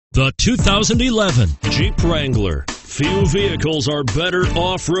The 2011 Jeep Wrangler. Few vehicles are better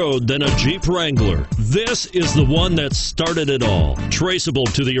off-road than a Jeep Wrangler. This is the one that started it all. Traceable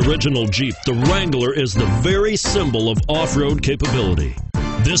to the original Jeep, the Wrangler is the very symbol of off-road capability.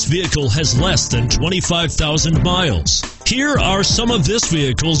 This vehicle has less than 25,000 miles. Here are some of this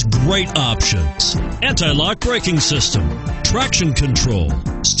vehicle's great options: anti-lock braking system, traction control,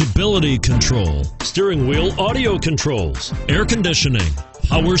 stability control, steering wheel audio controls, air conditioning,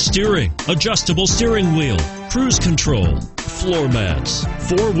 power steering, adjustable steering wheel, cruise control, floor mats,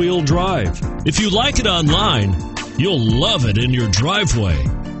 four-wheel drive. If you like it online, you'll love it in your driveway.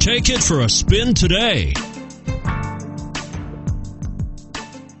 Take it for a spin today.